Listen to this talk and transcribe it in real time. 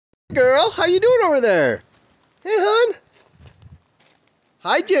Girl, how you doing over there? Hey, hon.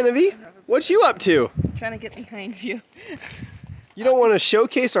 Hi, Genevieve. What you up to? I'm trying to get behind you. You don't want to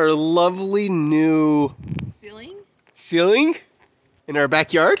showcase our lovely new ceiling in our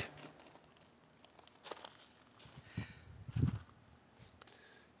backyard?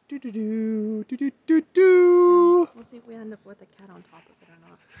 Do do do do do do do. We'll see if we end up with a cat on top of it or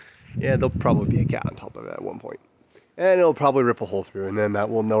not. Yeah, there'll probably be a cat on top of it at one point. And it'll probably rip a hole through, and then that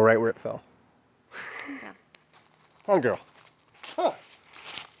we'll know right where it fell. Yeah. Huh, girl? Huh.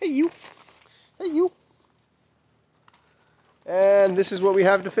 Hey, you. Hey, you. And this is what we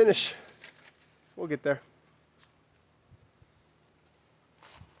have to finish. We'll get there.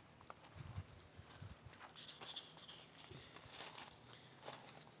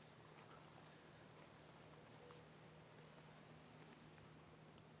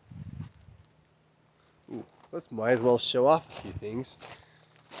 Ooh, let's might as well show off a few things.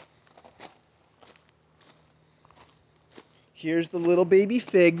 Here's the little baby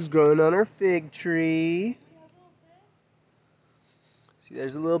figs growing on our fig tree. See,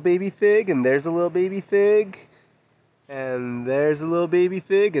 there's a little baby fig, and there's a little baby fig. And there's a little baby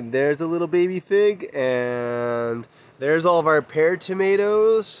fig, and there's a little baby fig, and there's all of our pear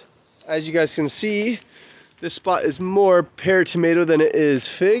tomatoes. As you guys can see, this spot is more pear tomato than it is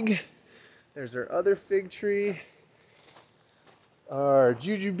fig. There's our other fig tree. Our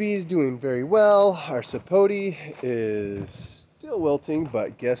jujube is doing very well. Our sapote is still wilting,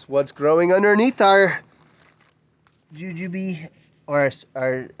 but guess what's growing underneath our jujube or our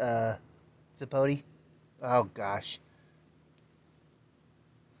sapote? Oh gosh.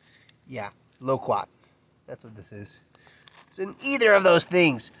 Yeah, loquat. That's what this is. It's in either of those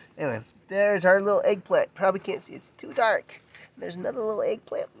things. Anyway, there's our little eggplant. Probably can't see, it's too dark. There's another little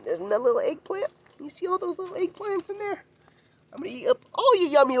eggplant. There's another little eggplant. You see all those little eggplants in there? I'm gonna eat up all you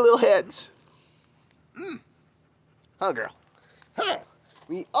yummy little heads. Huh, girl? Huh?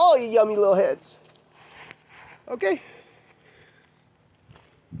 We eat all you yummy little heads. Okay.